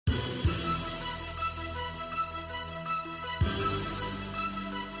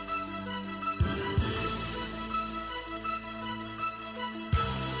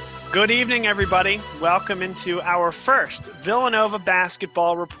Good evening, everybody. Welcome into our first Villanova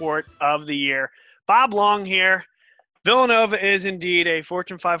Basketball Report of the year. Bob Long here. Villanova is indeed a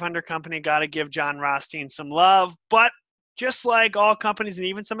Fortune 500 company. Got to give John Rothstein some love. But just like all companies and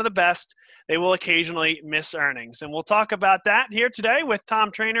even some of the best, they will occasionally miss earnings. And we'll talk about that here today with Tom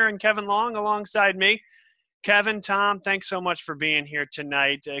Trainer and Kevin Long alongside me. Kevin, Tom, thanks so much for being here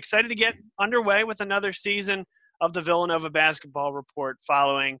tonight. Excited to get underway with another season of the Villanova Basketball Report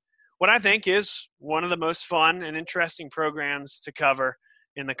following what I think is one of the most fun and interesting programs to cover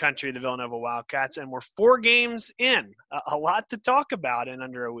in the country, the Villanova Wildcats. And we're 4 games in, a lot to talk about in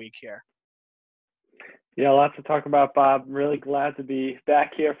under a week here. Yeah, lots to talk about, Bob. Really glad to be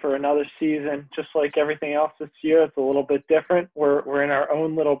back here for another season. Just like everything else this year, it's a little bit different. We're in our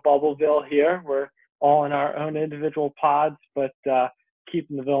own little Bubbleville here. We're all in our own individual pods, but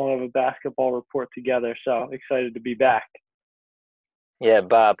keeping the Villanova Basketball Report together. So excited to be back. Yeah,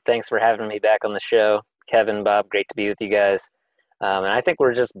 Bob, thanks for having me back on the show. Kevin, Bob, great to be with you guys. And I think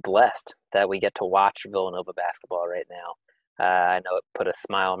we're just blessed that we get to watch Villanova basketball right now. I know it put a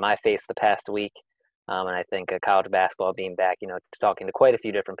smile on my face the past week. And I think college basketball being back, talking to quite a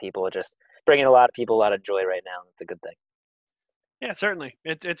few different people, just bringing a lot of people a lot of joy right now. It's a good thing. Yeah, certainly.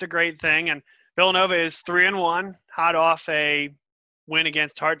 It's a great thing. And Villanova is 3-1, hot off a win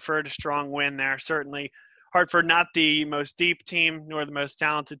against Hartford, a strong win there. Certainly Hartford, not the most deep team nor the most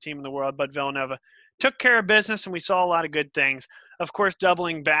talented team in the world, but Villanova took care of business, and we saw a lot of good things. Of course,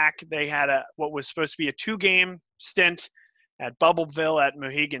 doubling back, they had what was supposed to be a 2-game stint at Bubbleville at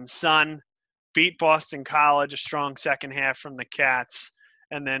Mohegan Sun, beat Boston College, a strong second half from the Cats,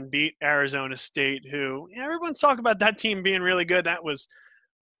 and then beat Arizona State, who everyone's talking about that team being really good. That was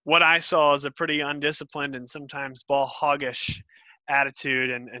what I saw as a pretty undisciplined and sometimes ball hoggish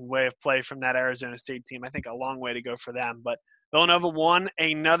attitude and way of play from that Arizona State team. I think a long way to go for them. But Villanova won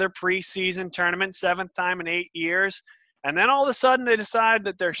another preseason tournament, 7th time in 8 years. And then all of a sudden they decide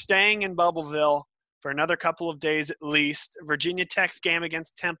that they're staying in Bubbleville for another couple of days at least. Virginia Tech's game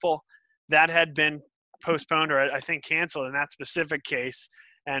against Temple, that had been postponed or I think canceled in that specific case.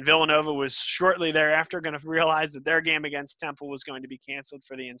 And Villanova was shortly thereafter going to realize that their game against Temple was going to be canceled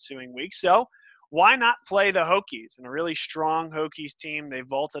for the ensuing week. So why not play the Hokies? And a really strong Hokies team. They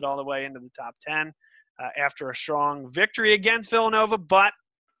vaulted all the way into the top 10 after a strong victory against Villanova. But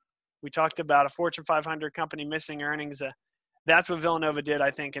we talked about a Fortune 500 company missing earnings. That's what Villanova did,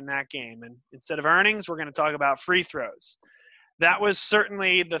 I think, in that game. And instead of earnings, we're going to talk about free throws. That was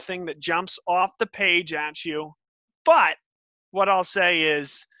certainly the thing that jumps off the page at you. But what I'll say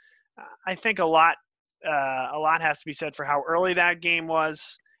is I think a lot has to be said for how early that game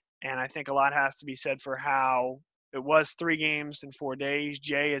was. And I think a lot has to be said for how it was 3 games in 4 days.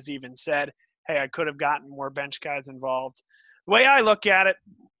 Jay has even said, hey, I could have gotten more bench guys involved. The way I look at it,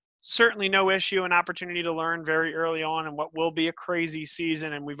 certainly no issue, an opportunity to learn very early on in what will be a crazy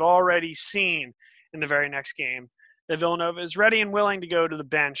season. And we've already seen in the very next game that Villanova is ready and willing to go to the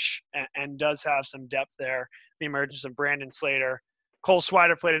bench and does have some depth there. The emergence of Brandon Slater. Cole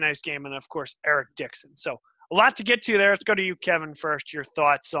Swider played a nice game, and, of course, Eric Dixon. So a lot to get to there. Let's go to you, Kevin, first. Your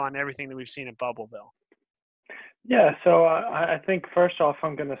thoughts on everything that we've seen at Bubbleville. Yeah, so I think first off,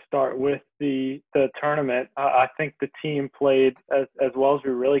 I'm going to start with the tournament. I think the team played as well as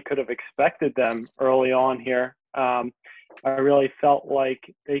we really could have expected them early on here. I really felt like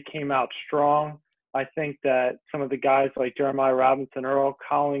they came out strong. I think that some of the guys like Jeremiah Robinson-Earl,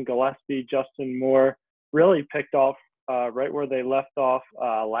 Colin Gillespie, Justin Moore really picked off right where they left off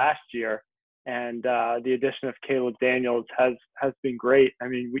last year. And the addition of Caleb Daniels has been great. I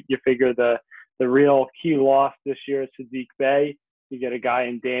mean, you figure the real key loss this year is Sadiq Bey. You get a guy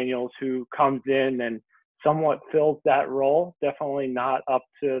in Daniels who comes in and somewhat fills that role. Definitely not up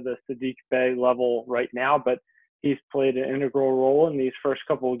to the Sadiq Bey level right now, but he's played an integral role in these first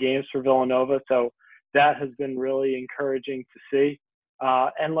couple of games for Villanova. So that has been really encouraging to see.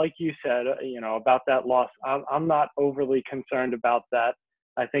 And like you said, about that loss, I'm not overly concerned about that.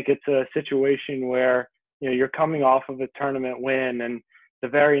 I think it's a situation where, you're coming off of a tournament win and the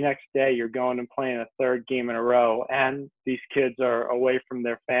very next day you're going and playing a 3rd game in a row. And these kids are away from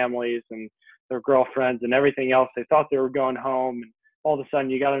their families and their girlfriends and everything else. They thought they were going home, and all of a sudden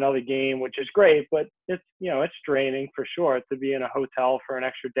you got another game, which is great, but it's, it's draining for sure to be in a hotel for an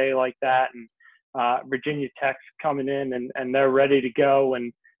extra day like that. And Virginia Tech's coming in and they're ready to go.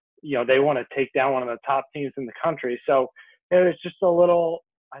 And, they want to take down one of the top teams in the country. So it was just a little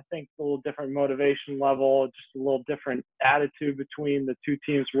different motivation level, just a little different attitude between the two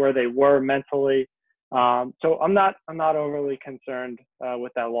teams where they were mentally. So I'm not overly concerned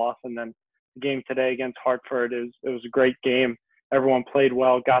with that loss. And then the game today against Hartford, it was a great game. everyone played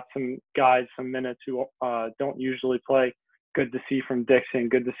well, got some guys some minutes who don't usually play. Good to see from Dixon,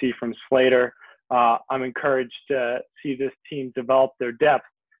 good to see from Slater. I'm encouraged to see this team develop their depth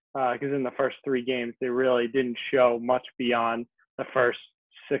because in the first 3 games, they really didn't show much beyond the first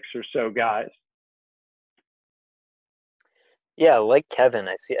 6 or so guys. Yeah, like Kevin,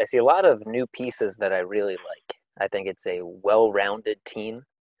 I see a lot of new pieces that I really like. I think it's a well-rounded team.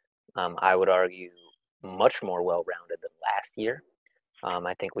 I would argue much more well-rounded than last year.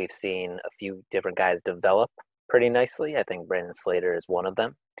 I think we've seen a few different guys develop pretty nicely. I think Brandon Slater is one of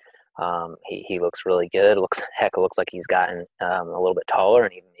them. He looks really good. It looks like he's gotten a little bit taller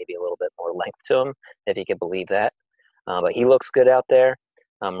and even maybe a little bit more length to him, if you could believe that. But he looks good out there.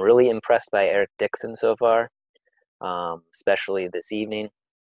 I'm really impressed by Eric Dixon so far, especially this evening.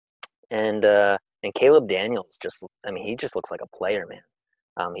 And Caleb Daniels he just looks like a player, man.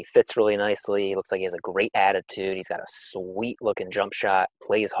 He fits really nicely. He looks like he has a great attitude. He's got a sweet looking jump shot,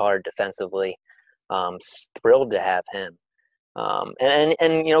 plays hard defensively. Thrilled to have him.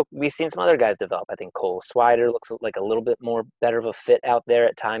 And we've seen some other guys develop. I think Cole Swider looks like a little bit more better of a fit out there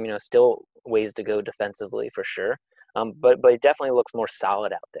at time. Still ways to go defensively for sure. But it definitely looks more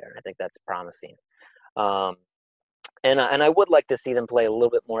solid out there. I think that's promising. And I would like to see them play a little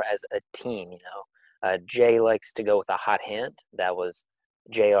bit more as a team. Jay likes to go with a hot hand. That was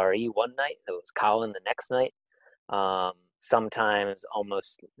JRE one night. That was Colin the next night. Sometimes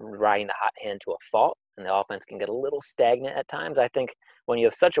almost riding the hot hand to a fault, and the offense can get a little stagnant at times. I think when you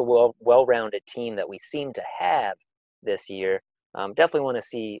have such a well-rounded team that we seem to have this year, definitely want to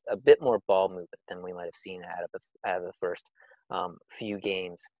see a bit more ball movement than we might have seen out of the first few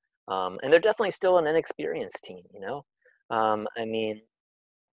games. And they're definitely still an inexperienced team,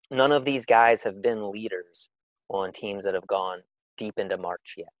 none of these guys have been leaders on teams that have gone deep into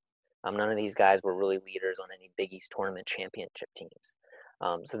March yet. None of these guys were really leaders on any Big East tournament championship teams.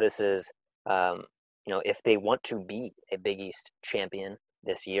 So this is, if they want to be a Big East champion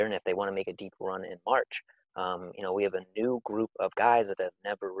this year, and if they want to make a deep run in March, we have a new group of guys that have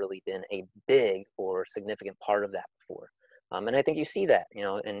never really been a big or significant part of that before. And I think you see that,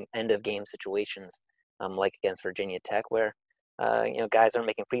 in end-of-game situations like against Virginia Tech where, guys aren't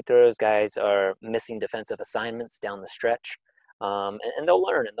making free throws, guys are missing defensive assignments down the stretch, and they'll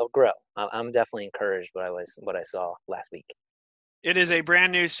learn and they'll grow. I'm definitely encouraged by what I saw last week. It is a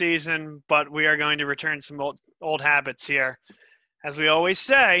brand new season, but we are going to return some old habits here. As we always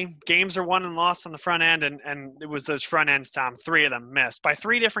say, games are won and lost on the front end, and it was those front ends, Tom. 3 of them missed by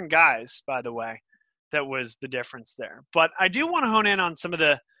 3 different guys, by the way. That was the difference there. But I do want to hone in on some of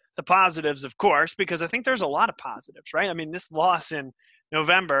the positives, of course, because I think there's a lot of positives, right? This loss in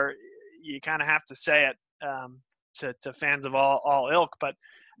November, you kind of have to say it to fans of all ilk, but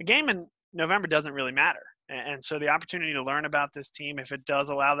a game in November doesn't really matter. And so the opportunity to learn about this team, if it does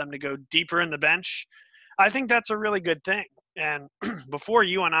allow them to go deeper in the bench, I think that's a really good thing. And before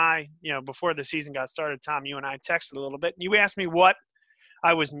you and I, before the season got started, Tom, you and I texted a little bit. You asked me what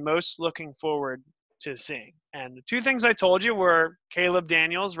I was most looking forward to seeing. And the 2 things I told you were Caleb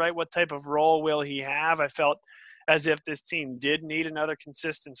Daniels, right? What type of role will he have? I felt as if this team did need another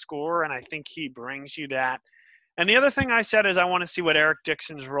consistent scorer, and I think he brings you that. And the other thing I said is I want to see what Eric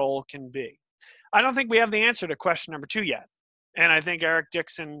Dixon's role can be. I don't think we have the answer to question number 2 yet. And I think Eric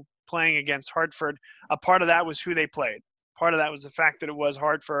Dixon playing against Hartford, a part of that was who they played. Part of that was the fact that it was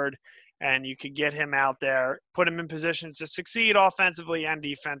Hartford, and you could get him out there, put him in positions to succeed offensively and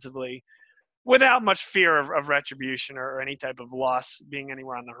defensively without much fear of retribution or any type of loss being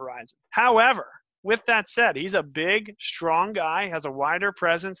anywhere on the horizon. However, with that said, he's a big, strong guy, has a wider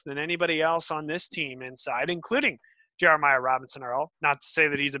presence than anybody else on this team inside, including Jeremiah Robinson-Earl. Not to say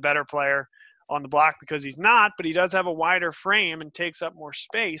that he's a better player on the block because he's not, but he does have a wider frame and takes up more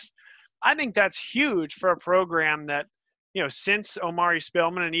space. I think that's huge for a program that, since Omari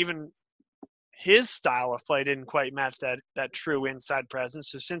Spillman and even his style of play didn't quite match that true inside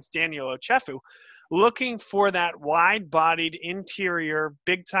presence. So since Daniel Ochefu, looking for that wide-bodied interior,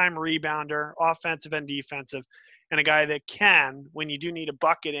 big-time rebounder, offensive and defensive, and a guy that can, when you do need a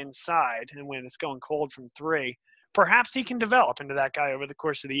bucket inside and when it's going cold from 3, perhaps he can develop into that guy over the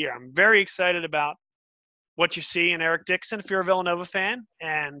course of the year. I'm very excited about what you see in Eric Dixon if you're a Villanova fan,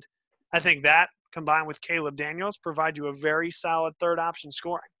 and I think that, combined with Caleb Daniels, provide you a very solid third option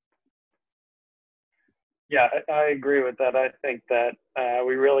scoring. Yeah, I agree with that. I think that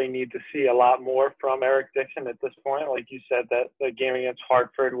we really need to see a lot more from Eric Dixon at this point. Like you said, that the game against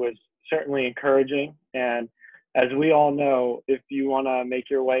Hartford was certainly encouraging. And as we all know, if you want to make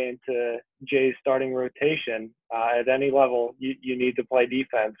your way into Jay's starting rotation at any level, you need to play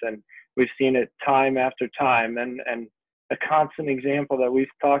defense. And we've seen it time after time. And a constant example that we've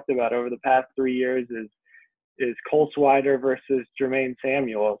talked about over the past 3 years is Cole Swider versus Jermaine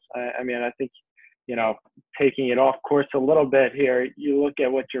Samuels. I mean, I think, taking it off course a little bit here, you look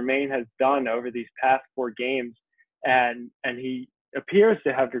at what Jermaine has done over these past 4 games, and he appears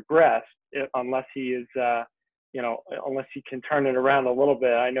to have regressed unless he is, unless he can turn it around a little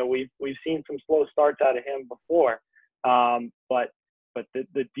bit. I know we've seen some slow starts out of him before, but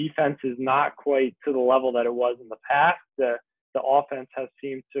the defense is not quite to the level that it was in the past. The offense has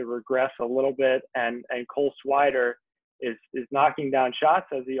seemed to regress a little bit, and Cole Swider is knocking down shots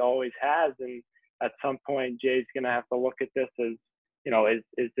as he always has. And at some point, Jay's going to have to look at this as,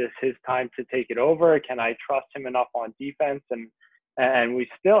 is this his time to take it over? Can I trust him enough on defense? And we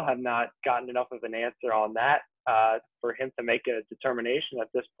still have not gotten enough of an answer on that for him to make a determination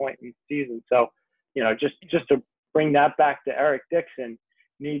at this point in the season. So, just to bring that back to Eric Dixon,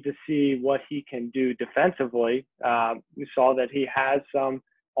 need to see what he can do defensively. We saw that he has some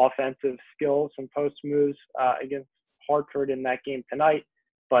offensive skills, some post moves against Hartford in that game tonight,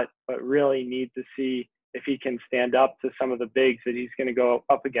 but really need to see if he can stand up to some of the bigs that he's going to go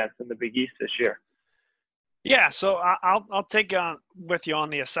up against in the Big East this year. Yeah, so I'll take with you on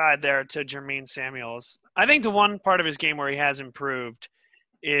the aside there to Jermaine Samuels. I think the one part of his game where he has improved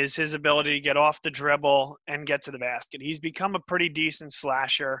is his ability to get off the dribble and get to the basket. He's become a pretty decent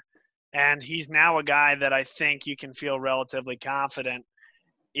slasher, and he's now a guy that I think you can feel relatively confident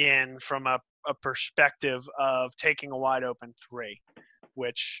in from a perspective of taking a wide open three,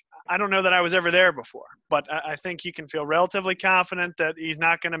 which I don't know that I was ever there before, but I think you can feel relatively confident that he's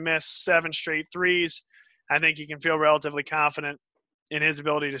not going to miss 7 straight threes. I think you can feel relatively confident in his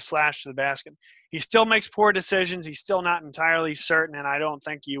ability to slash to the basket. He still makes poor decisions. He's still not entirely certain, and I don't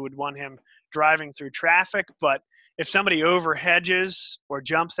think you would want him driving through traffic. But if somebody overhedges or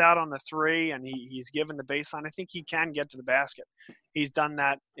jumps out on the three and he's given the baseline, I think he can get to the basket. He's done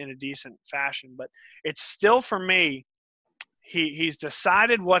that in a decent fashion. But it's still, for me, he's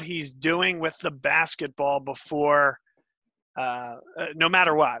decided what he's doing with the basketball before no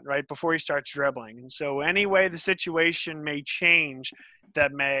matter what, right, before he starts dribbling. And so any way the situation may change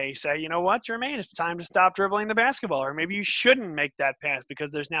that may say, you know what, Jermaine, it's time to stop dribbling the basketball, or maybe you shouldn't make that pass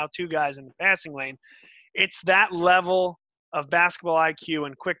because there's now 2 guys in the passing lane. It's that level of basketball IQ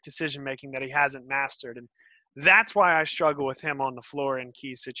and quick decision-making that he hasn't mastered. And that's why I struggle with him on the floor in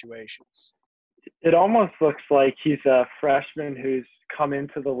key situations. It almost looks like he's a freshman who's come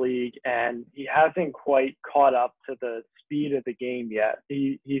into the league and he hasn't quite caught up to the speed of the game yet.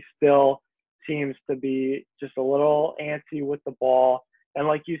 He still seems to be just a little antsy with the ball. And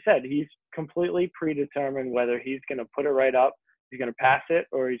like you said, he's completely predetermined whether he's going to put it right up, he's going to pass it,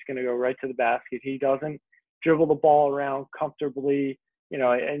 or he's going to go right to the basket. He doesn't dribble the ball around comfortably,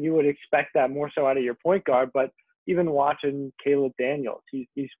 and you would expect that more so out of your point guard. But even watching Caleb Daniels,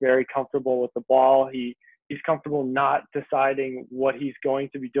 he's very comfortable with the ball. He's comfortable not deciding what he's going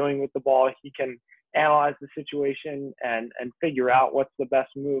to be doing with the ball. He can analyze the situation and figure out what's the best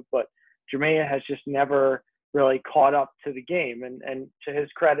move. But Jermaine has just never really caught up to the game. And to his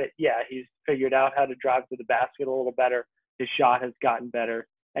credit, yeah, he's figured out how to drive to the basket a little better. His shot has gotten better,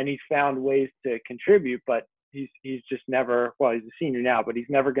 and he's found ways to contribute. But he's just never, well, he's a senior now, but he's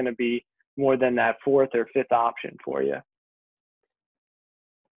never going to be more than that 4th or 5th option for you.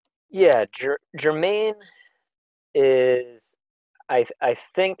 Yeah, Jermaine is, I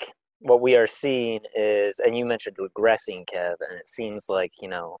think what we are seeing is, and you mentioned regressing, Kev, and it seems like,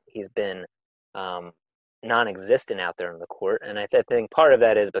 he's been non-existent out there on the court. And I think part of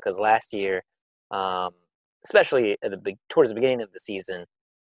that is because last year, especially towards the beginning of the season,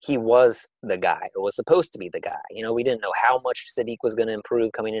 he was the guy, or was supposed to be the guy. We didn't know how much Sadiq was going to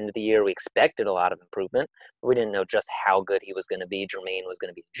improve coming into the year. We expected a lot of improvement, but we didn't know just how good he was going to be. Jermaine was going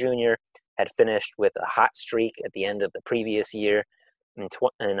to be a junior, had finished with a hot streak at the end of the previous year in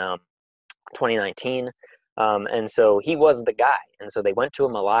 2019. And so he was the guy. And so they went to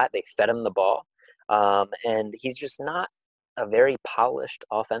him a lot. They fed him the ball. And he's just not a very polished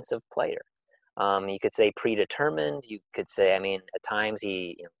offensive player. You could say predetermined. You could say, at times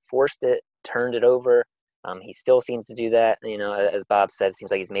he forced it, turned it over. He still seems to do that. As Bob said, it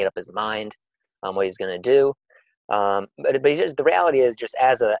seems like he's made up his mind what he's going to do. But the reality is, just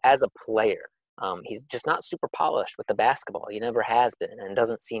as a player, he's just not super polished with the basketball. He never has been, and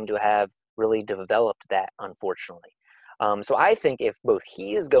doesn't seem to have really developed that, unfortunately. So I think if both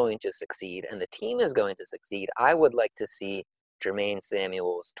he is going to succeed and the team is going to succeed, I would like to see Jermaine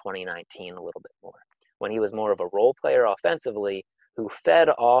Samuels 2019 a little bit more, when he was more of a role player offensively who fed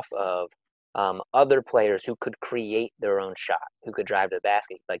off of other players who could create their own shot, who could drive to the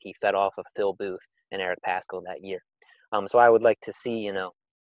basket, like he fed off of Phil Booth and Eric Paschal that year. So I would like to see,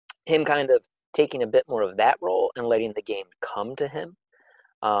 him kind of taking a bit more of that role and letting the game come to him.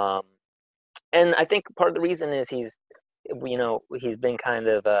 And I think part of the reason is he's been kind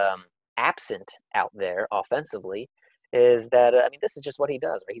of absent out there offensively is that, this is just what he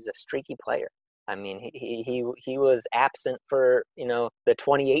does, right? He's a streaky player. I mean, he was absent for, the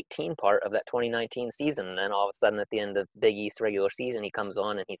 2018 part of that 2019 season. And then all of a sudden at the end of Big East regular season, he comes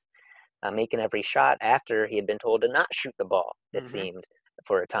on and he's making every shot after he had been told to not shoot the ball, it seemed,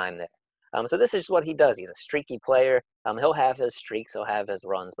 for a time there. So this is what he does. He's a streaky player. He'll have his streaks, he'll have his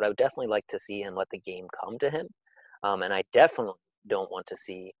runs, but I would definitely like to see him let the game come to him. And I definitely don't want to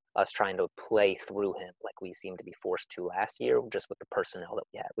see us trying to play through him like we seemed to be forced to last year, just with the personnel that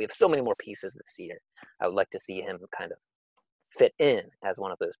we have. We have so many more pieces this year. I would like to see him kind of fit in as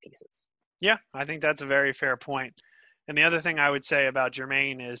one of those pieces. Yeah, I think that's a very fair point. And the other thing I would say about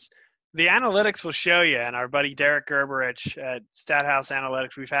Jermaine is the analytics will show you, and our buddy Derek Gerberich at StatHouse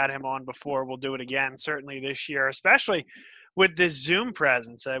Analytics, we've had him on before. We'll do it again, certainly this year, especially with this Zoom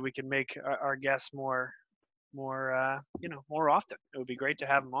presence. We can make our guests more often. It would be great to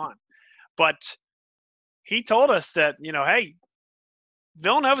have him on. But he told us that, hey,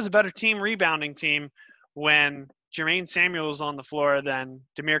 Villanova's a better rebounding team when Jermaine Samuel is on the floor than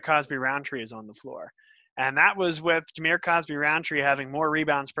Dhamir Cosby-Roundtree is on the floor. And that was with Dhamir Cosby-Roundtree having more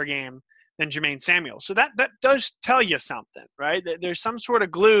rebounds per game than Jermaine Samuel. So that does tell you something, right? There's some sort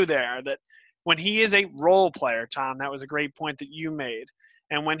of glue there that when he is a role player, Tom, that was a great point that you made.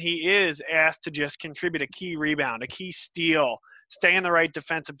 And when he is asked to just contribute a key rebound, a key steal, stay in the right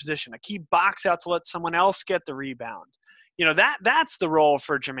defensive position, a key box out to let someone else get the rebound, that's the role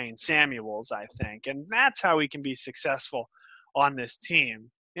for Jermaine Samuels, I think. And that's how he can be successful on this team.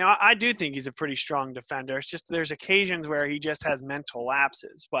 I do think he's a pretty strong defender. It's just there's occasions where he just has mental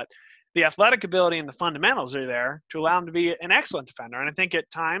lapses. But the athletic ability and the fundamentals are there to allow him to be an excellent defender. And I think at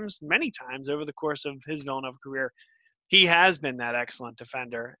times, many times over the course of his Villanova career, he has been that excellent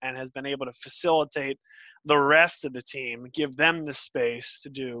defender and has been able to facilitate the rest of the team, give them the space to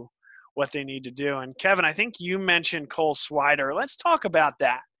do what they need to do. And Kevin, I think you mentioned Cole Swider. Let's talk about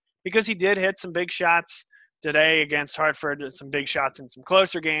that because he did hit some big shots today against Hartford, some big shots in some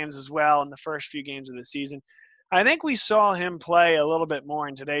closer games as well in the first few games of the season. I think we saw him play a little bit more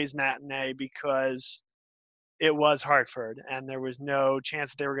in today's matinee because it was Hartford and there was no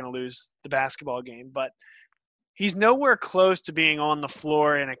chance that they were going to lose the basketball game. But he's nowhere close to being on the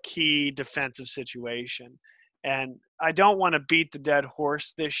floor in a key defensive situation. And I don't want to beat the dead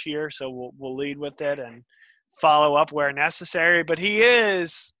horse this year, so we'll lead with it and follow up where necessary. But he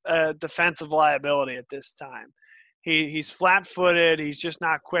is a defensive liability at this time. He's flat-footed. He's just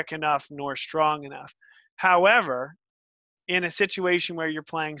not quick enough nor strong enough. However, in a situation where you're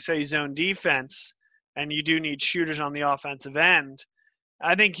playing, say, zone defense and you do need shooters on the offensive end,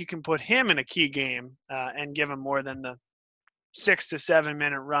 I think you can put him in a key game and give him more than the 6 to 7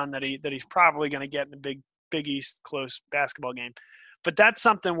 minute run that he's probably going to get in a Big East close basketball game. But that's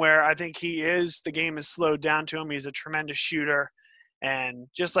something where I think the game is slowed down to him. He's a tremendous shooter. And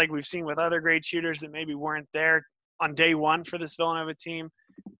just like we've seen with other great shooters that maybe weren't there on day one for this Villanova team,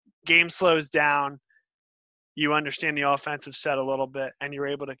 game slows down. You understand the offensive set a little bit and you're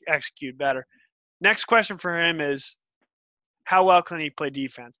able to execute better. Next question for him is, how well can he play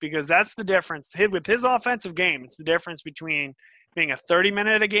defense? Because that's the difference. With his offensive game, it's the difference between being a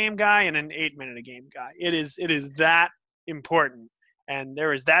 30-minute-a-game guy and an 8-minute-a-game guy. It is that important. And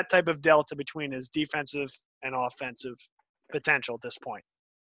there is that type of delta between his defensive and offensive potential at this point.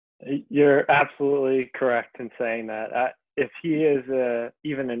 You're absolutely correct in saying that. If he is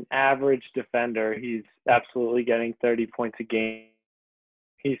even an average defender, he's absolutely getting 30 points a game.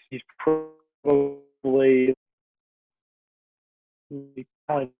 He's probably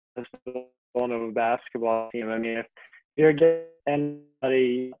this Villanova basketball team. I mean, if you're getting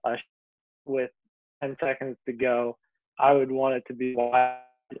anybody with 10 seconds to go, I would want it to be wide.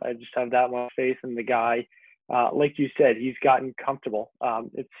 I just have that much faith in the guy. Like you said, he's gotten comfortable.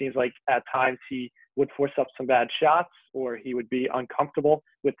 It seems like at times he would force up some bad shots or he would be uncomfortable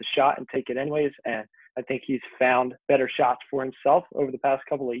with the shot and take it anyways. And I think he's found better shots for himself over the past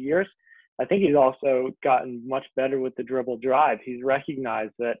couple of years. I think he's also gotten much better with the dribble drive. He's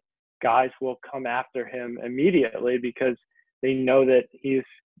recognized that guys will come after him immediately because they know that he's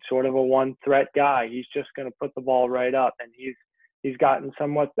sort of a one-threat guy. He's just going to put the ball right up, and he's gotten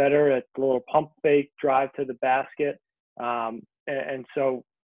somewhat better at the little pump fake drive to the basket. And so,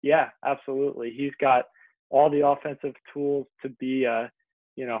 yeah, absolutely. He's got all the offensive tools to be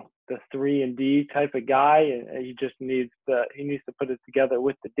the 3 and D type of guy, and he just needs to put it together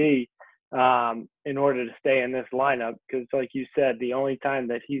with the D. in order to stay in this lineup. Because, like you said, the only time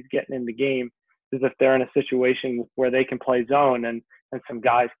that he's getting in the game is if they're in a situation where they can play zone and some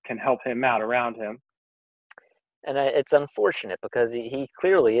guys can help him out around him. And it's unfortunate because he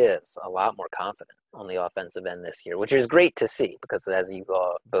clearly is a lot more confident on the offensive end this year, which is great to see because, as you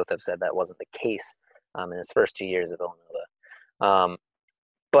both have said, that wasn't the case in his first 2 years of Villanova.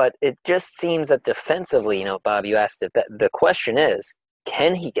 But it just seems that defensively, Bob, you asked if the question is,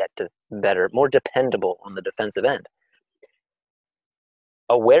 can he get to better, more dependable on the defensive end?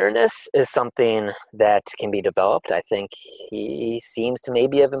 Awareness is something that can be developed. I think he seems to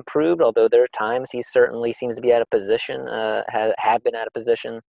maybe have improved, although there are times he certainly seems to be out of position, have been out of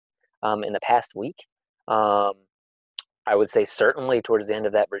position in the past week. I would say certainly towards the end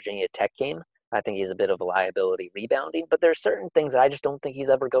of that Virginia Tech game, I think he's a bit of a liability rebounding, but there are certain things that I just don't think he's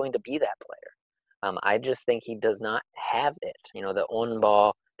ever going to be that player. I just think he does not have it. The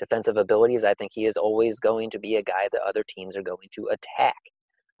on-ball defensive abilities, I think he is always going to be a guy that other teams are going to attack.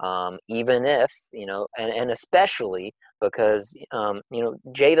 Even if, and especially because,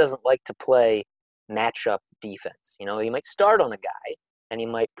 Jay doesn't like to play matchup defense. He might start on a guy and he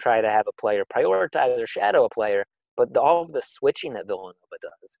might try to have a player prioritize or shadow a player, but all of the switching that Villanova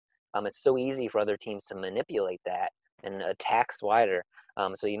does, it's so easy for other teams to manipulate that and attack Swider.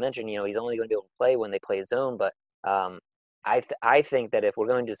 So you mentioned, he's only going to be able to play when they play zone, but I think that if we're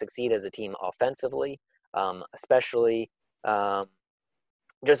going to succeed as a team offensively, especially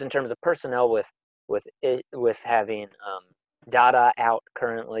just in terms of personnel with having Dada out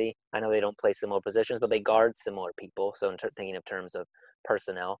currently. I know they don't play similar positions, but they guard similar people. So thinking of terms of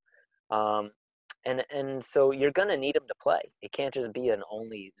personnel, and so you're going to need him to play. It can't just be an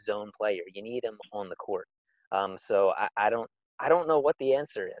only zone player. You need him on the court. So I don't know what the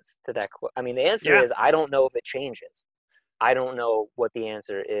answer is to that. I mean, the answer is I don't know if it changes. I don't know what the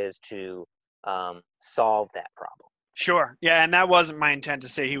answer is to solve that problem. Sure. Yeah, and that wasn't my intent to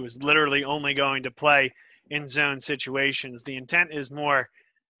say he was literally only going to play in zone situations. The intent is more,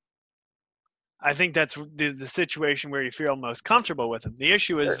 I think that's the situation where you feel most comfortable with him. The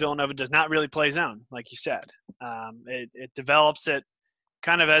issue is Villanova does not really play zone, like you said. It develops it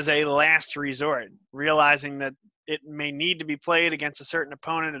kind of as a last resort, realizing that it may need to be played against a certain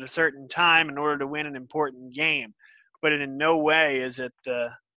opponent at a certain time in order to win an important game. But in no way is it the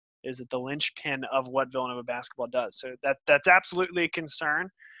linchpin of what Villanova basketball does. So that's absolutely a concern,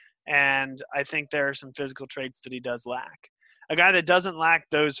 and I think there are some physical traits that he does lack. A guy that doesn't lack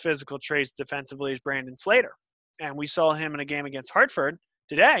those physical traits defensively is Brandon Slater, and we saw him in a game against Hartford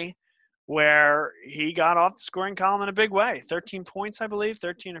today where he got off the scoring column in a big way. 13 points, I believe,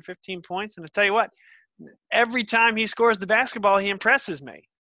 13 or 15 points, and to tell you what, every time he scores the basketball, he impresses me.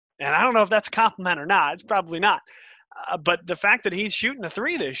 And I don't know if that's a compliment or not. It's probably not. But the fact that he's shooting a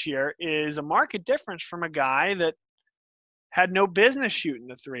three this year is a marked difference from a guy that had no business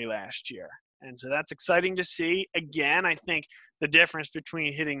shooting a three last year. And so that's exciting to see. Again, I think the difference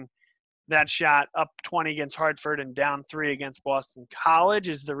between hitting that shot up 20 against Hartford and down 3 against Boston College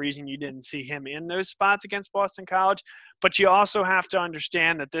is the reason you didn't see him in those spots against Boston College. But you also have to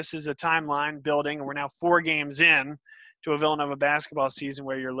understand that this is a timeline building, and we're now 4 games in to a Villanova basketball season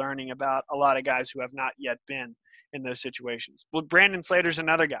where you're learning about a lot of guys who have not yet been in those situations. But Brandon Slater's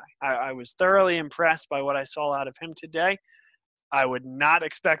another guy. I was thoroughly impressed by what I saw out of him today. I would not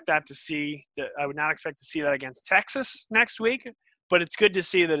expect to see that against Texas next week, but it's good to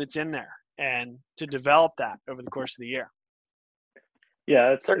see that it's in there and to develop that over the course of the year.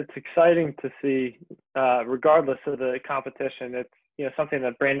 Yeah, it's exciting to see, regardless of the competition. It's something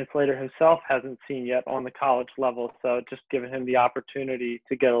that Brandon Slater himself hasn't seen yet on the college level. So just giving him the opportunity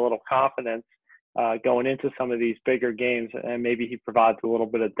to get a little confidence going into some of these bigger games, and maybe he provides a little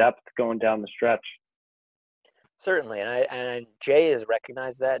bit of depth going down the stretch. Certainly, and Jay has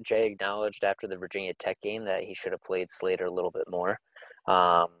recognized that. Jay acknowledged after the Virginia Tech game that he should have played Slater a little bit more.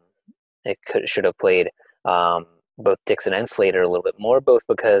 Should have played both Dixon and Slater a little bit more, both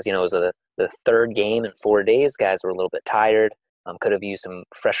because it was the third game in 4 days. Guys were a little bit tired. Could have used some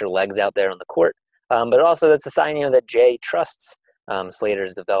fresher legs out there on the court. But also that's a sign that Jay trusts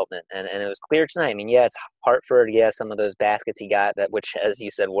Slater's development, and it was clear tonight. I mean, it's Hartford. Some of those baskets he got which, as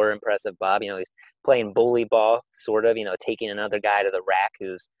you said, were impressive. Bob, he's playing bully ball, sort of. Taking another guy to the rack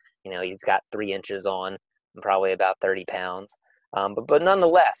who's, he's got 3 inches on and probably about 30 pounds. But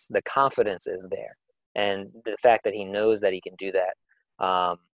nonetheless, the confidence is there, and the fact that he knows that he can do that,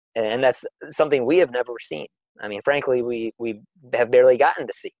 and that's something we have never seen. I mean, frankly, we have barely gotten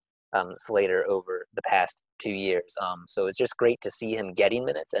to see Slater over the past 2 years. So it's just great to see him getting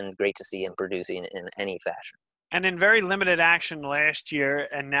minutes and great to see him producing in any fashion. And in very limited action last year,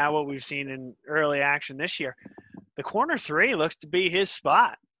 and now what we've seen in early action this year, the corner three looks to be his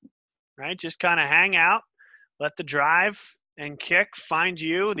spot, right? Just kind of hang out, let the drive and kick find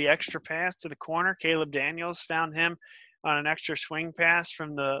you, the extra pass to the corner. Caleb Daniels found him on an extra swing pass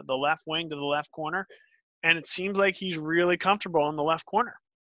from the left wing to the left corner. And it seems like he's really comfortable in the left corner.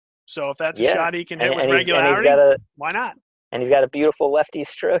 So if that's a shot he can hit with regularity, why not? And he's got a beautiful lefty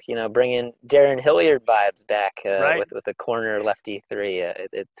stroke, bringing Darren Hilliard vibes back Right. with the corner lefty three.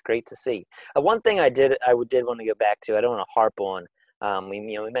 It's great to see. One thing I did want to go back to. I don't want to harp on.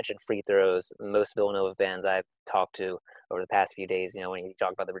 We mentioned free throws. Most Villanova fans I've talked to over the past few days, when you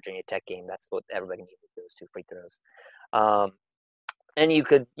talk about the Virginia Tech game, that's what everybody needs, those 2 free throws. And you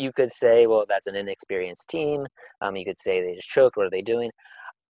could say, well, that's an inexperienced team. You could say they just choked. What are they doing?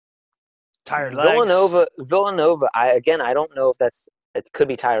 Tired legs. Villanova. I don't know if it could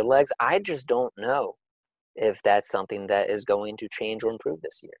be tired legs. I just don't know if that's something that is going to change or improve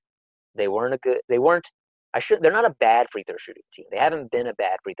this year. They're not a bad free throw shooting team. They haven't been a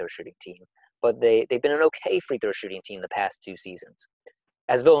bad free throw shooting team, but they've been an okay free throw shooting team the past 2 seasons.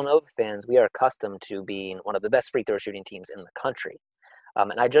 As Villanova fans, we are accustomed to being one of the best free throw shooting teams in the country.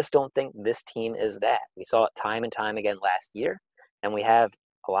 And I just don't think this team is that. We saw it time and time again last year, and we have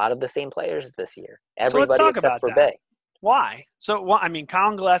a lot of the same players this year. Everybody except for Bay. Why? So,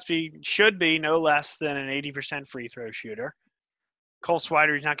 Colin Gillespie should be no less than an 80% free throw shooter. Cole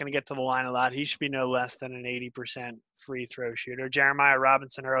Swider is not going to get to the line a lot. He should be no less than an 80% free throw shooter. Jeremiah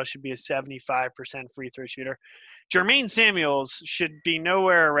Robinson-Earl should be a 75% free throw shooter. Jermaine Samuels should be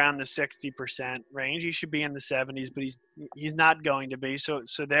nowhere around the 60% range. He should be in the 70s, but he's not going to be. So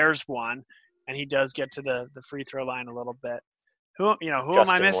there's one, and he does get to the free throw line a little bit. Who am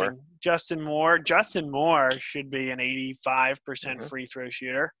I missing? Moore. Justin Moore. Justin Moore should be an 85% free throw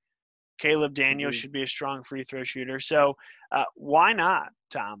shooter. Caleb Daniels should be a strong free throw shooter. So why not,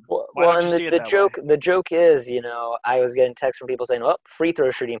 Tom? The joke is, I was getting texts from people saying, "Well, free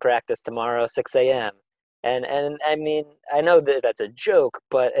throw shooting practice tomorrow, 6 a.m." And I mean, I know that that's a joke,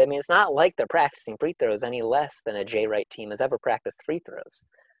 but I mean, it's not like they're practicing free throws any less than a Jay Wright team has ever practiced free throws.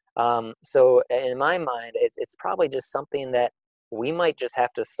 So in my mind, it's probably just something that we might just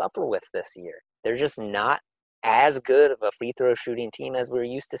have to suffer with this year. They're just not as good of a free throw shooting team as we're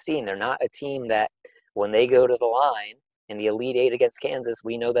used to seeing. They're not a team that when they go to the line in the Elite Eight against Kansas,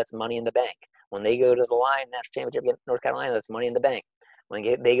 we know that's money in the bank. When they go to the line, national championship against North Carolina, that's money in the bank. When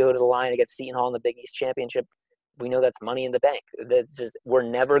they go to the line against Seton Hall in the Big East Championship, we know that's money in the bank. That's just, we're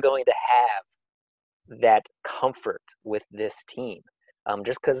never going to have that comfort with this team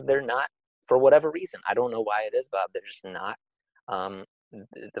just because they're not, for whatever reason. I don't know why it is, Bob. They're just not.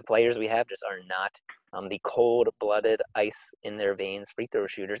 The players we have just are not the cold-blooded, ice in their veins free throw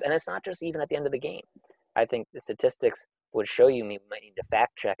shooters. And it's not just even at the end of the game. I think the statistics would show you, we might need to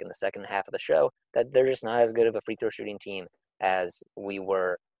fact check in the second half of the show, that they're just not as good of a free throw shooting team as we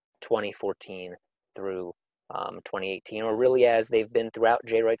were 2014 through 2018, or really as they've been throughout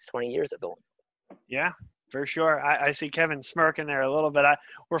Jay Wright's 20 years at Villanova. Yeah, for sure. I see Kevin smirking there a little bit.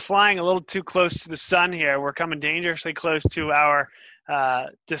 We're flying a little too close to the sun here. We're coming dangerously close to our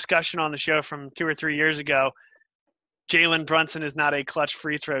discussion on the show from 2 or 3 years ago. Jalen Brunson is not a clutch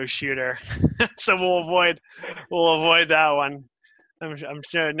free throw shooter, so we'll avoid that one. I'm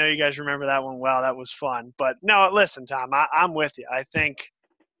sure I know you guys remember that one well. That was fun. But no, listen, Tom, I'm with you. I think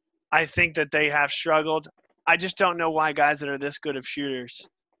that they have struggled. I just don't know why guys that are this good of shooters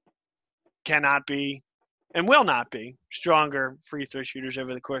cannot be and will not be stronger free throw shooters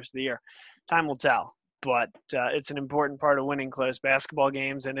over the course of the year. Time will tell. But it's an important part of winning close basketball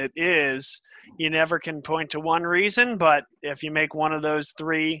games, and it is. You never can point to one reason, but if you make one of those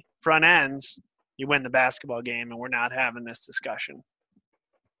 3 front ends, you win the basketball game, and we're not having this discussion.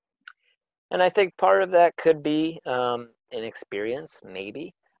 And I think part of that could be inexperience,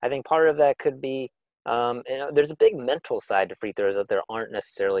 maybe. I think part of that could be there's a big mental side to free throws that there aren't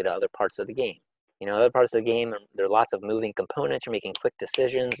necessarily to other parts of the game. Other parts of the game, there are lots of moving components. You're making quick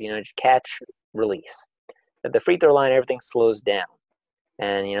decisions, catch, release. At the free throw line, everything slows down.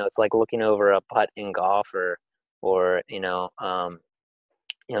 And, it's like looking over a putt in golf or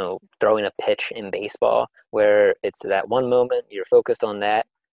throwing a pitch in baseball where it's that one moment, you're focused on that,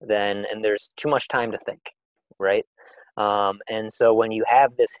 and there's too much time to think, right? And so when you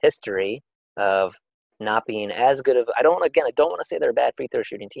have this history of not being as good of, I don't want to say they're a bad free throw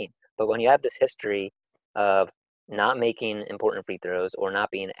shooting team, but when you have this history of not making important free throws or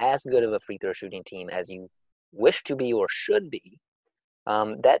not being as good of a free throw shooting team as you wish to be or should be,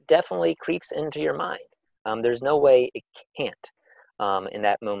 that definitely creeps into your mind. There's no way it can't in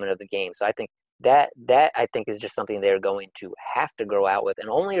that moment of the game. So I think that I think is just something they're going to have to grow out with, and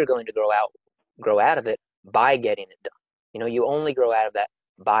only are going to grow out of it by getting it done. You only grow out of that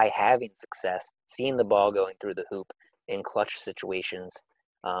by having success, seeing the ball going through the hoop in clutch situations,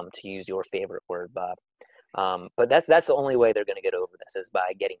 to use your favorite word, Bob. But that's the only way they're going to get over this, is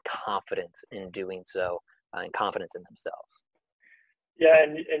by getting confidence in doing so, and confidence in themselves. Yeah,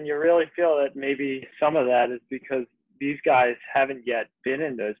 and you really feel that maybe some of that is because these guys haven't yet been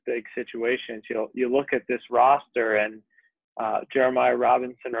in those big situations. You look at this roster, and Jeremiah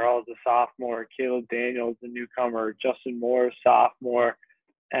Robinson-Earl is a sophomore, Caleb Daniels a newcomer, Justin Moore a sophomore,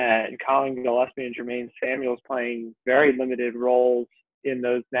 and Colin Gillespie and Jermaine Samuels playing very limited roles in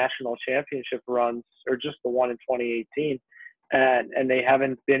those national championship runs, or just the one in 2018. And they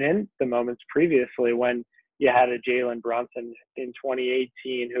haven't been in the moments previously when you had a Jalen Brunson in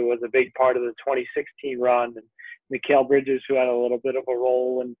 2018, who was a big part of the 2016 run, and Mikal Bridges, who had a little bit of a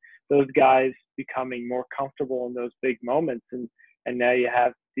role, and those guys becoming more comfortable in those big moments. And now you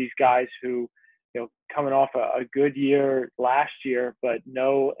have these guys who, coming off a good year last year, but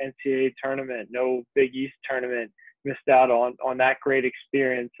no NCAA tournament, no Big East tournament, missed out on that great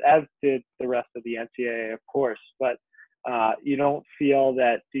experience, as did the rest of the NCAA, of course. But you don't feel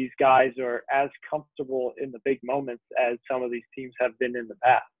that these guys are as comfortable in the big moments as some of these teams have been in the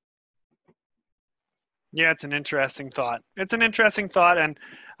past. Yeah, it's an interesting thought. And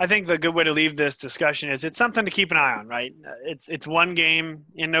I think the good way to leave this discussion is it's something to keep an eye on, right? It's one game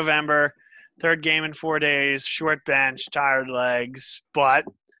in November, third game in 4 days, short bench, tired legs, but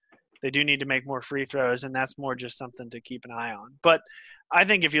they do need to make more free throws, and that's more just something to keep an eye on. But I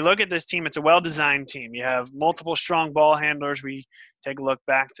think if you look at this team, it's a well-designed team. You have multiple strong ball handlers. We take a look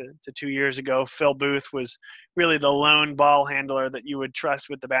back to 2 years ago. Phil Booth was really the lone ball handler that you would trust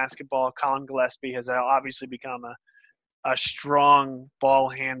with the basketball. Colin Gillespie has obviously become a strong ball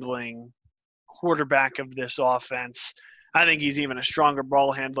handling quarterback of this offense. I think he's even a stronger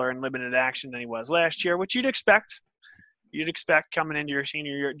ball handler in limited action than he was last year, which you'd expect. You'd expect coming into your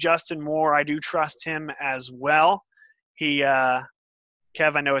senior year. Justin Moore, I do trust him as well. He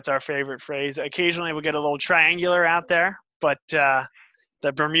Kev, I know it's our favorite phrase. Occasionally we'll get a little triangular out there, but the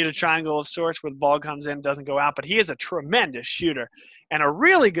Bermuda Triangle of sorts where the ball comes in, doesn't go out. But he is a tremendous shooter and a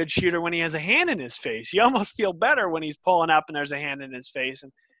really good shooter when he has a hand in his face. You almost feel better when he's pulling up and there's a hand in his face.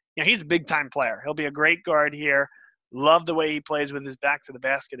 And he's a big-time player. He'll be a great guard here. Love the way he plays with his back to the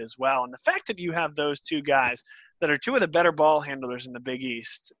basket as well. And the fact that you have those two guys that are two of the better ball handlers in the Big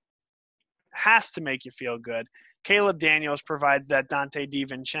East has to make you feel good. Caleb Daniels provides that Dante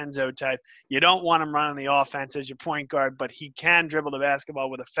DiVincenzo type. You don't want him running the offense as your point guard, but he can dribble the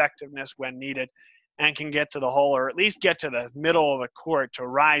basketball with effectiveness when needed and can get to the hole, or at least get to the middle of the court to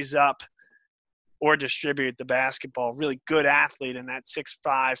rise up or distribute the basketball. Really good athlete in that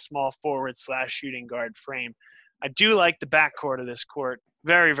 6'5", small forward / shooting guard frame. I do like the backcourt of this court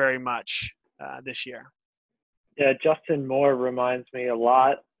very, very much this year. Yeah, Justin Moore reminds me a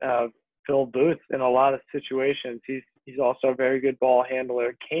lot of Phil Booth in a lot of situations. He's also a very good ball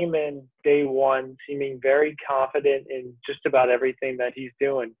handler. Came in day one seeming very confident in just about everything that he's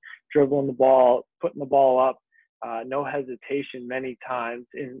doing, dribbling the ball, putting the ball up, no hesitation many times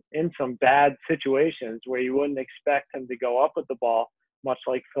in some bad situations where you wouldn't expect him to go up with the ball, much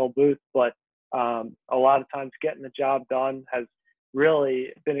like Phil Booth. But a lot of times getting the job done, has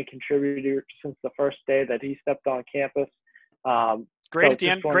really been a contributor since the first day that he stepped on campus. Great at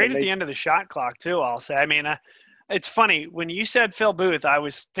the end of the shot clock too, I'll say. I mean, it's funny when you said Phil Booth, I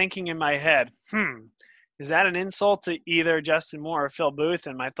was thinking in my head, is that an insult to either Justin Moore or Phil Booth?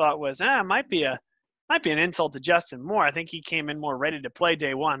 And my thought was, it might be an insult to Justin Moore. I think he came in more ready to play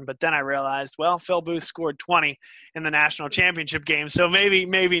day one, but then I realized, well, Phil Booth scored 20 in the national championship game, so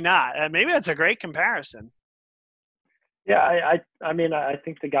maybe not. Maybe that's a great comparison. Yeah, I mean, I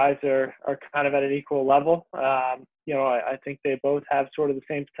think the guys are kind of at an equal level. I think they both have sort of the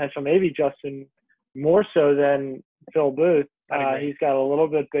same potential. Maybe Justin more so than Phil Booth. He's got a little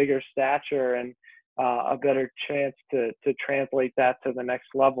bit bigger stature and a better chance to translate that to the next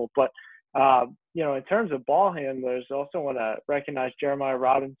level. But in terms of ball handlers, I also want to recognize Jeremiah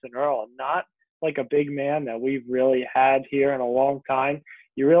Robinson-Earl. Not like a big man that we've really had here in a long time.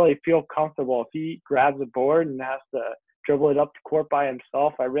 You really feel comfortable if he grabs a board and has to dribble it up the court by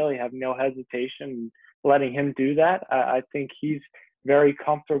himself. I really have no hesitation letting him do that. I think he's very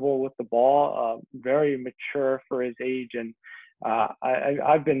comfortable with the ball, very mature for his age. And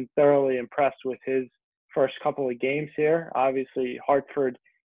I've been thoroughly impressed with his first couple of games here. Obviously, Hartford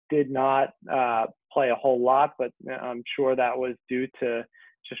did not play a whole lot, but I'm sure that was due to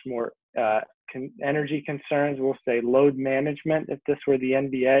just more energy concerns. We'll say load management if this were the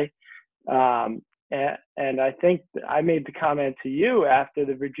NBA. And I think I made the comment to you after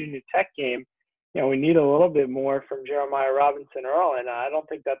the Virginia Tech game, we need a little bit more from Jeremiah Robinson-Earl, and I don't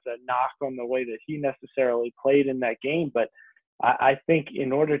think that's a knock on the way that he necessarily played in that game, but I think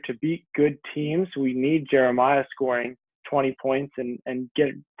in order to beat good teams, we need Jeremiah scoring 20 points and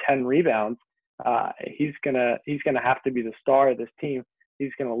get 10 rebounds. He's gonna have to be the star of this team.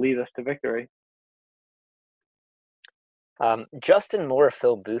 He's gonna lead us to victory. Justin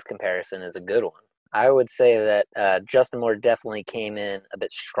Moore-Phil Booth comparison is a good one. I would say that Justin Moore definitely came in a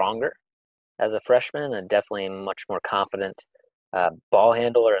bit stronger as a freshman and definitely a much more confident ball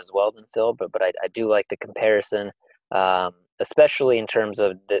handler as well than Phil. But I do like the comparison, especially in terms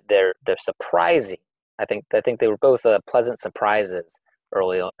of their surprising. I think they were both pleasant surprises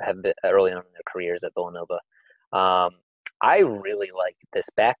early on in their careers at Villanova. I really like this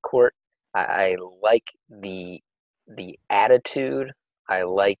backcourt. I like the attitude. I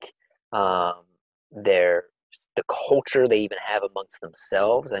like the culture they even have amongst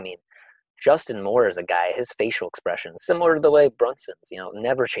themselves. I mean, Justin Moore is a guy, his facial expression, similar to the way Brunson's,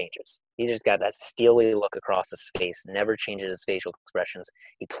 never changes. He just got that steely look across his face, never changes his facial expressions.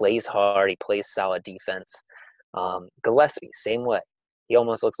 He plays hard. He plays solid defense. Gillespie, same way. He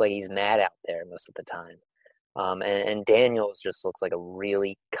almost looks like he's mad out there most of the time. And Daniels just looks like a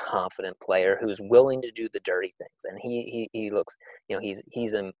really confident player who's willing to do the dirty things. And he looks,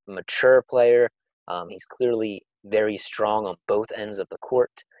 he's a mature player. He's clearly very strong on both ends of the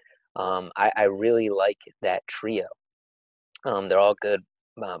court. I really like that trio. They're all good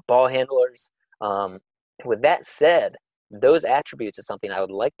ball handlers. With that said, those attributes is something I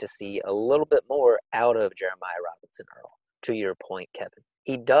would like to see a little bit more out of Jeremiah Robinson-Earl. To your point, Kevin,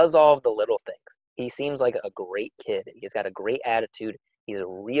 he does all of the little things. He seems like a great kid. He's got a great attitude. He's a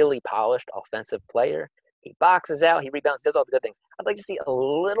really polished offensive player. He boxes out. He rebounds. Does all the good things. I'd like to see a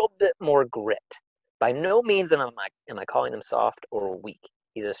little bit more grit. By no means am I calling him soft or weak.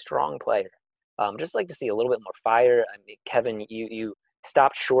 He's a strong player. Just like to see a little bit more fire. I mean, Kevin, you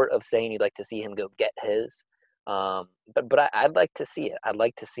stopped short of saying you'd like to see him go get his. But I'd like to see it. I'd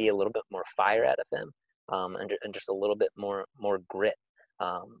like to see a little bit more fire out of him, and just a little bit more grit,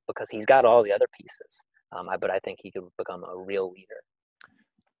 because he's got all the other pieces. But I think he could become a real leader.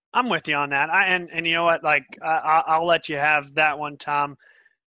 I'm with you on that. And you know what? Like, I'll let you have that one, Tom.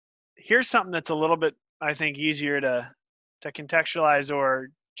 Here's something that's a little bit, I think, easier to contextualize or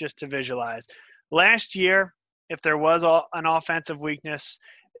just to visualize. Last year, if there was an offensive weakness,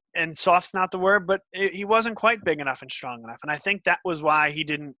 and soft's not the word, but he wasn't quite big enough and strong enough. And I think that was why he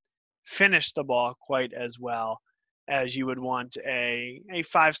didn't finish the ball quite as well as you would want a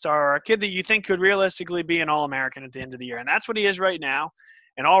 5-star or a kid that you think could realistically be an All-American at the end of the year. And that's what he is right now.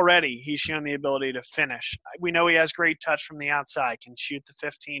 And already he's shown the ability to finish. We know he has great touch from the outside, can shoot the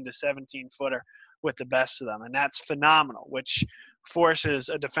 15 to 17-footer with the best of them. And that's phenomenal, which forces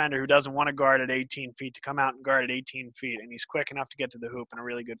a defender who doesn't want to guard at 18 feet to come out and guard at 18 feet. And he's quick enough to get to the hoop and a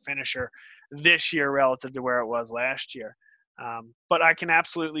really good finisher this year relative to where it was last year. But I can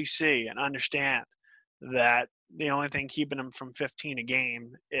absolutely see and understand that the only thing keeping him from 15 a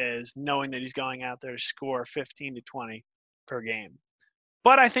game is knowing that he's going out there to score 15 to 20 per game.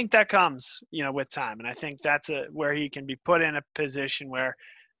 But I think that comes, with time. And I think that's where he can be put in a position where,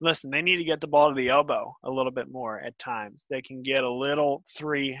 listen, they need to get the ball to the elbow a little bit more at times. They can get a little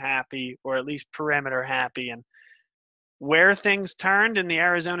three happy or at least perimeter happy. And where things turned in the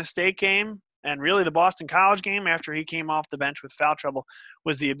Arizona State game and really the Boston College game after he came off the bench with foul trouble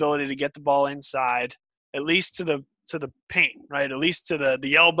was the ability to get the ball inside, at least to the paint, right? At least to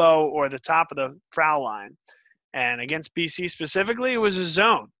the elbow or the top of the foul line. And against BC specifically, it was a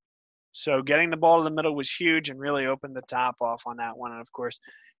zone. So getting the ball to the middle was huge and really opened the top off on that one. And, of course,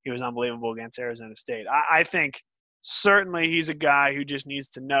 he was unbelievable against Arizona State. I think certainly he's a guy who just needs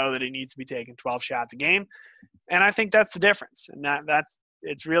to know that he needs to be taking 12 shots a game. And I think that's the difference. And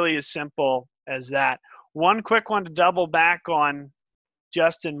it's really as simple as that. One quick one to double back on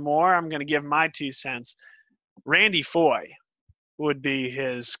Justin Moore. I'm going to give my 2 cents. Randy Foye would be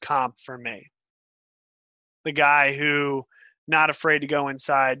his comp for me. The guy who not afraid to go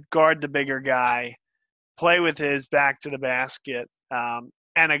inside, guard the bigger guy, play with his back to the basket.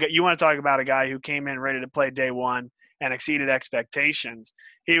 And you want to talk about a guy who came in ready to play day one and exceeded expectations.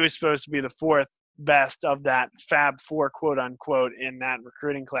 He was supposed to be the 4th best of that Fab 4, quote unquote, in that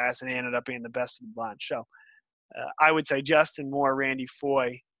recruiting class, and he ended up being the best of the bunch. So I would say Justin Moore, Randy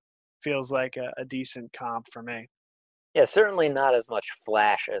Foye feels like a decent comp for me. Yeah, certainly not as much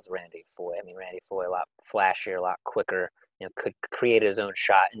flash as Randy Foye. I mean, Randy Foye a lot flashier, a lot quicker, could create his own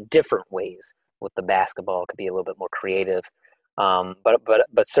shot in different ways with the basketball, could be a little bit more creative.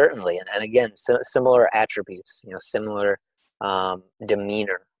 But certainly, and again, similar attributes, similar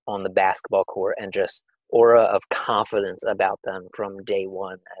demeanor on the basketball court, and just aura of confidence about them from day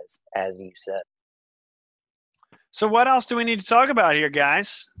one, as you said. So what else do we need to talk about here,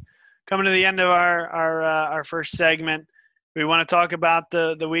 guys? Coming to the end of our first segment, do we want to talk about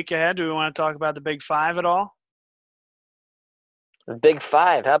the week ahead? Do we want to talk about the Big Five at all? The Big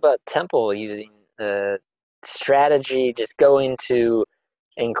Five. How about Temple using the strategy, just going to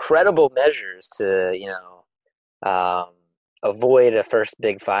incredible measures to avoid a first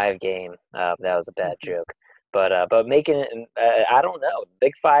Big Five game. That was a bad joke, but making it. I don't know.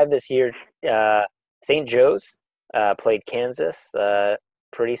 Big Five this year. St. Joe's played Kansas.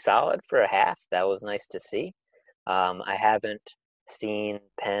 Pretty solid for a half. That was nice to see. I haven't seen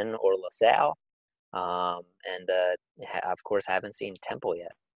Penn or LaSalle, and of course haven't seen Temple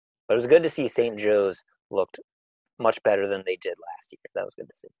yet. But it was good to see St. Joe's looked much better than they did last year. That was good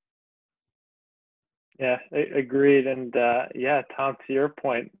to see. Yeah, agreed. And Tom, to your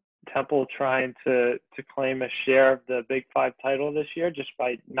point, Temple trying to claim a share of the Big Five title this year just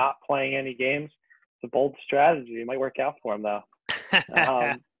by not playing any games. It's a bold strategy. It might work out for them, though.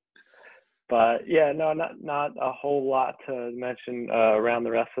 But yeah, no, not a whole lot to mention around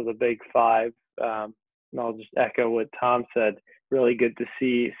the rest of the Big Five. And I'll just echo what Tom said. Really good to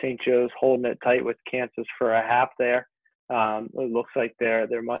see St. Joe's holding it tight with Kansas for a half there. It looks like they're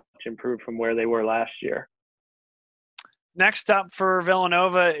much improved from where they were last year. Next up for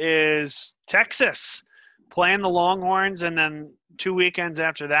Villanova is Texas playing the Longhorns, and then 2 weekends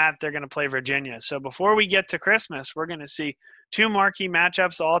after that, they're going to play Virginia. So before we get to Christmas, we're going to see two marquee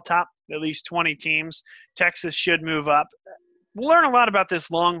matchups, all top at least 20 teams. Texas should move up. We'll learn a lot about this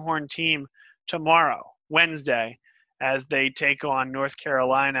Longhorn team tomorrow, Wednesday, as they take on North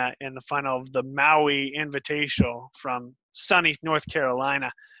Carolina in the final of the Maui Invitational from sunny North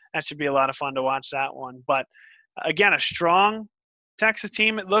Carolina. That should be a lot of fun to watch that one. But again, a strong Texas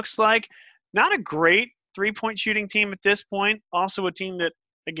team, it looks like. Not a great three-point shooting team at this point. Also a team that,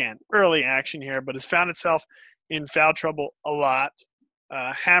 again, early action here, but has found itself in foul trouble a lot.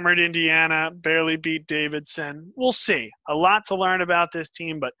 Hammered Indiana, barely beat Davidson. We'll see. A lot to learn about this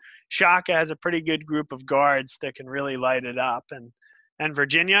team, but Shaka has a pretty good group of guards that can really light it up. And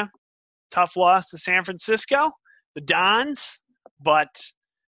Virginia, tough loss to San Francisco, the Dons, but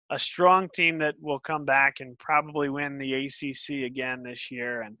a strong team that will come back and probably win the ACC again this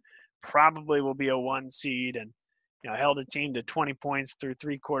year, and probably will be a 1 seed, and held a team to 20 points through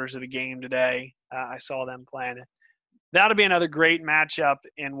 3/4 of the game today. I saw them playing it. That'll be another great matchup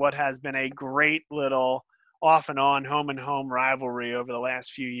in what has been a great little off and on home and home rivalry over the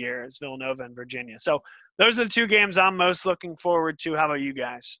last few years, Villanova and Virginia. So those are the two games I'm most looking forward to. How about you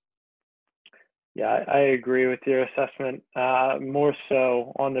guys? Yeah, I agree with your assessment. More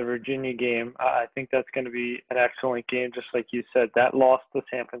so on the Virginia game. I think that's going to be an excellent game, just like you said. That loss to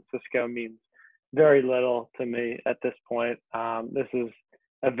San Francisco means very little to me at this point. This is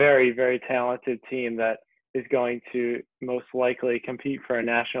a very, very talented team that is going to most likely compete for a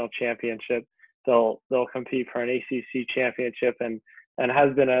national championship. They'll compete for an ACC championship, and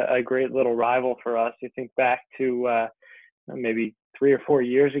has been a great little rival for us. You think back to maybe 3 or 4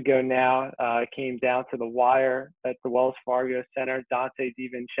 years ago now, it came down to the wire at the Wells Fargo Center. Dante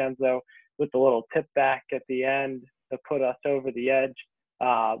DiVincenzo with the little tip back at the end to put us over the edge.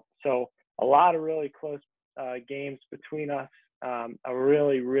 So a lot of really close games between us. A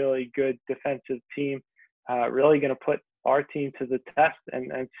really, really good defensive team. Really going to put our team to the test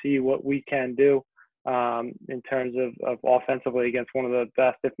and see what we can do in terms of offensively against one of the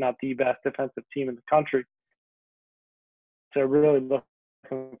best, if not the best, defensive team in the country. So really looking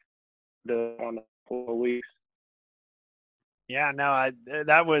forward to on the 4 weeks. Yeah, no,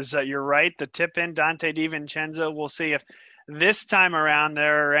 that was you're right. The tip in Dante DiVincenzo. We'll see if this time around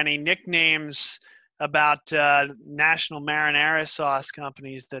there are any nicknames about national marinara sauce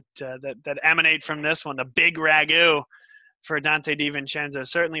companies that emanate from this one. The big ragu for Dante DiVincenzo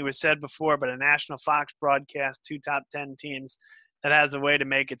certainly was said before, but a national Fox broadcast, 2 top 10 teams that has a way to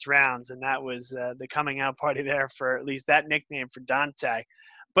make its rounds, and that was the coming out party there for at least that nickname for Dante.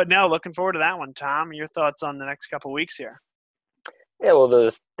 But no, looking forward to that one. Tom, your thoughts on the next couple of weeks here? Yeah, well,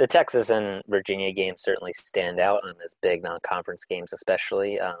 the Texas and Virginia games certainly stand out on this big non-conference games,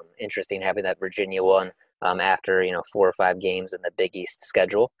 especially. Interesting having that Virginia one after 4 or 5 games in the Big East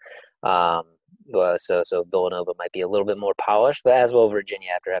schedule. So Villanova might be a little bit more polished, but as well Virginia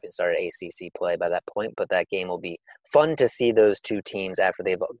after having started ACC play by that point. But that game will be fun to see those two teams after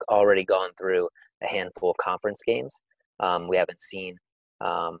they've already gone through a handful of conference games. We haven't seen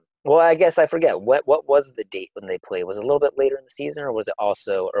Well, I guess I forget. What was the date when they played? Was it a little bit later in the season, or was it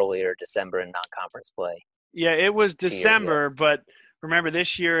also earlier December in non-conference play Yeah, it was 2 years ago? December, but remember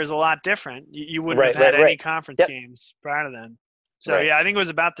this year is a lot different. You wouldn't have Right, had right, any right. conference Yep, games prior to then. So right. yeah, I think it was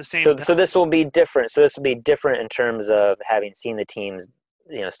about the same So time. this will be different. So this will be different in terms of having seen the teams,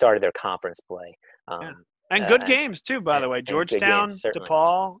 started their conference play. Yeah. Um, And good uh, games too, by the way. and good games, Georgetown, certainly.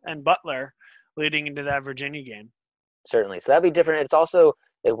 DePaul, and Butler leading into that Virginia game. Certainly. So that'll be different.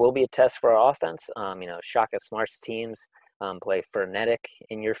 It will be a test for our offense. Shaka Smart's teams play frenetic,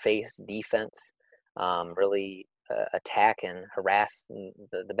 in your face defense, really attack and harass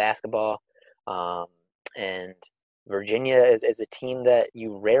the basketball. Um, and Virginia is a team that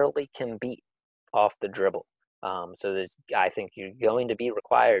you rarely can beat off the dribble. I think you're going to be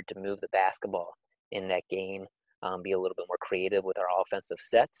required to move the basketball in that game, be a little bit more creative with our offensive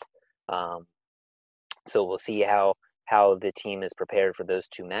sets. Um, so we'll see how the team is prepared for those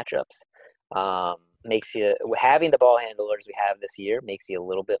two matchups. Makes you having the ball handlers we have this year makes you a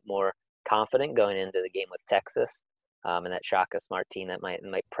little bit more confident going into the game with Texas, and that Shaka Smart team that might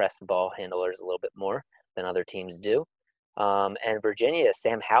press the ball handlers a little bit more than other teams do. And Virginia,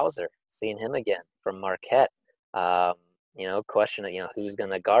 Sam Hauser, seeing him again from Marquette. Question of who's going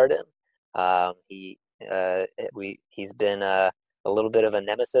to guard him. He's been a little bit of a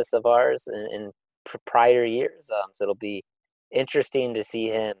nemesis of ours in prior years. So it'll be interesting to see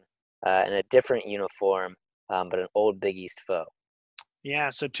him in a different uniform, but an old Big East foe. Yeah,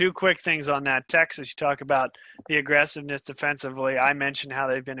 so two quick things on that. Texas, you talk about the aggressiveness defensively. I mentioned how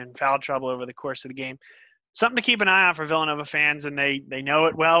they've been in foul trouble over the course of the game. Something to keep an eye on for Villanova fans, and they know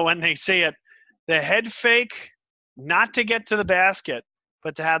it well when they see it. The head fake, not to get to the basket,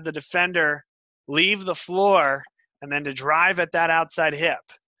 but to have the defender leave the floor and then to drive at that outside hip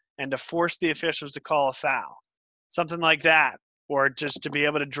and to force the officials to call a foul. Something like that, or just to be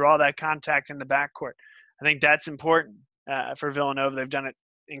able to draw that contact in the backcourt. I think that's important for Villanova. They've done it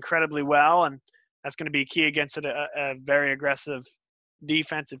incredibly well, and that's going to be key against a very aggressive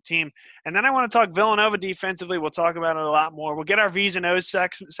defensive team. And then I want to talk Villanova defensively. We'll talk about it a lot more. We'll get our V's and O's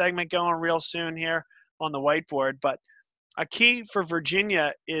segment going real soon here on the whiteboard. But a key for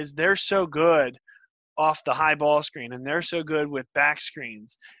Virginia is they're so good off the high ball screen, and they're so good with back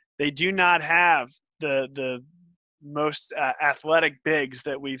screens. They do not have the most athletic bigs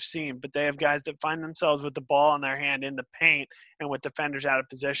that we've seen, but they have guys that find themselves with the ball in their hand in the paint and with defenders out of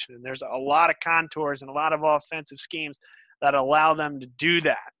position. And there's a lot of contours and a lot of offensive schemes that allow them to do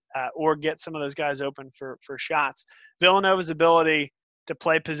that or get some of those guys open for shots. Villanova's ability to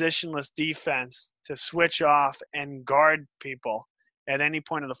play positionless defense, to switch off and guard people at any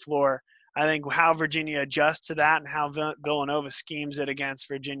point of the floor, I think how Virginia adjusts to that and how Villanova schemes it against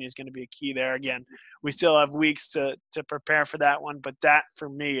Virginia is going to be a key there. Again, we still have weeks to prepare for that one, but that for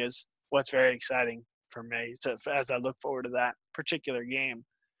me is what's very exciting for me as I look forward to that particular game.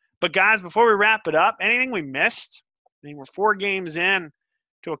 But guys, before we wrap it up, anything we missed? I mean, we're 4 games in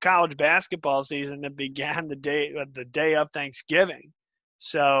to a college basketball season that began the day of Thanksgiving.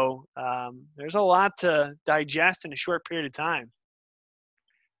 So there's a lot to digest in a short period of time.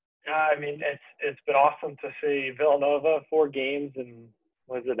 I mean, it's been awesome to see Villanova 4 games in,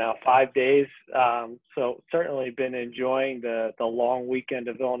 what is it now, 5 days. So certainly been enjoying the long weekend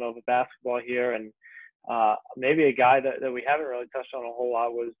of Villanova basketball here. And maybe a guy that we haven't really touched on a whole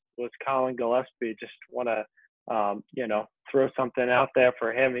lot was Colin Gillespie. Just want to, throw something out there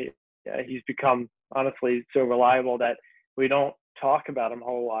for him. He's become, honestly, so reliable that we don't talk about him a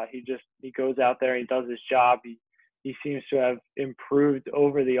whole lot. He goes out there and he does his job. He seems to have improved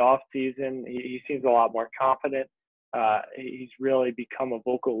over the off season. He seems a lot more confident. He's really become a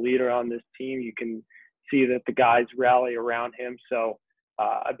vocal leader on this team. You can see that the guys rally around him. So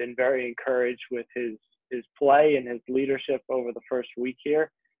I've been very encouraged with his play and his leadership over the first week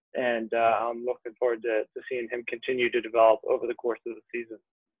here. And I'm looking forward to seeing him continue to develop over the course of the season.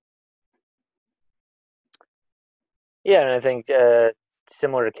 Yeah, and I think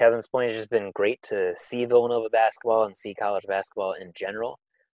similar to Kevin's point, it's just been great to see Villanova basketball and see college basketball in general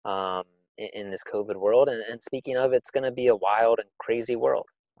in this COVID world. And speaking of, it's going to be a wild and crazy world.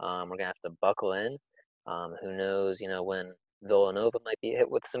 We're going to have to buckle in. Who knows, when Villanova might be hit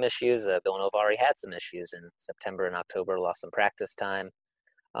with some issues. Villanova already had some issues in September and October, lost some practice time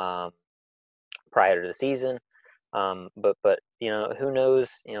prior to the season. But who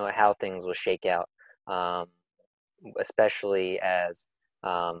knows, how things will shake out, especially as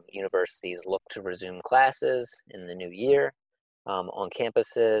universities look to resume classes in the new year on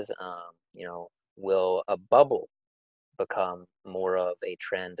campuses. Will a bubble become more of a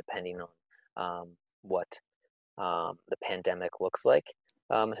trend depending on what the pandemic looks like?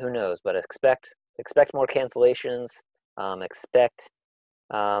 who knows? But expect more cancellations. Expect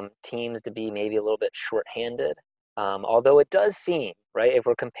teams to be maybe a little bit shorthanded. Although it does seem, right, if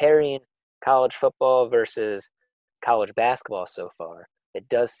we're comparing college football versus college basketball so far, it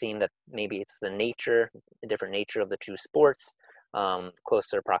does seem that maybe it's the different nature of the two sports,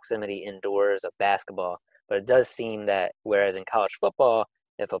 closer proximity indoors of basketball. But it does seem that whereas in college football,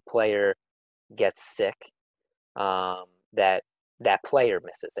 if a player gets sick, that player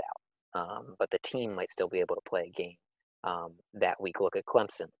misses out. But the team might still be able to play a game that week. Look at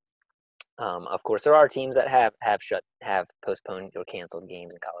Clemson. Of course, there are teams that have postponed or canceled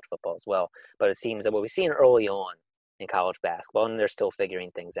games in college football as well. But it seems that what we've seen early on in college basketball, and they're still figuring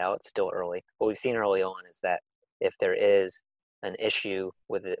things out, it's still early. What we've seen early on is that if there is an issue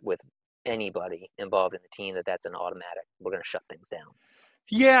with anybody involved in the team, that's an automatic. We're going to shut things down.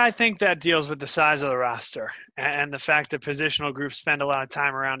 Yeah, I think that deals with the size of the roster and the fact that positional groups spend a lot of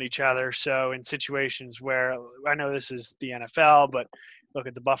time around each other. So in situations where, I know this is the NFL, but look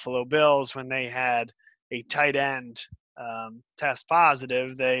at the Buffalo Bills, when they had a tight end test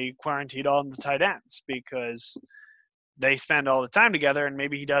positive, they quarantined all the tight ends because they spend all the time together, and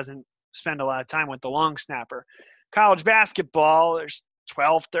maybe he doesn't spend a lot of time with the long snapper. College basketball, there's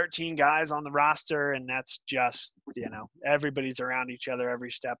 12, 13 guys on the roster, and that's just, everybody's around each other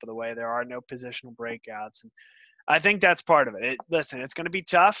every step of the way. There are no positional breakouts. And I think that's part of it. Listen, it's going to be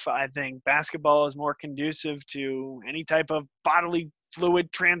tough. I think basketball is more conducive to any type of bodily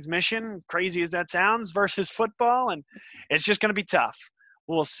fluid transmission, crazy as that sounds, versus football, and it's just going to be tough.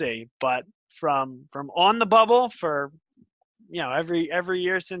 We'll see. But from on the bubble for, every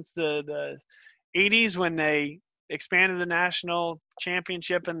year since the 80s when they expanded the national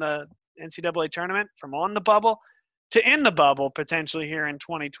championship in the NCAA tournament, from on the bubble to in the bubble potentially here in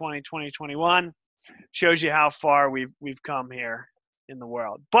 2020, 2021, shows you how far we've come here in the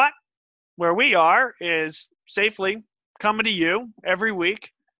world. But where we are is safely coming to you every week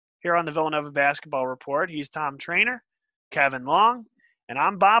here on the Villanova Basketball Report. He's Tom Trainer, Kevin Long, and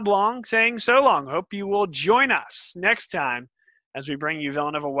I'm Bob Long saying so long. Hope you will join us next time as we bring you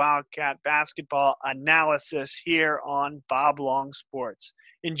Villanova Wildcat basketball analysis here on Bob Long Sports.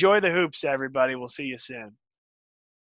 Enjoy the hoops, everybody. We'll see you soon.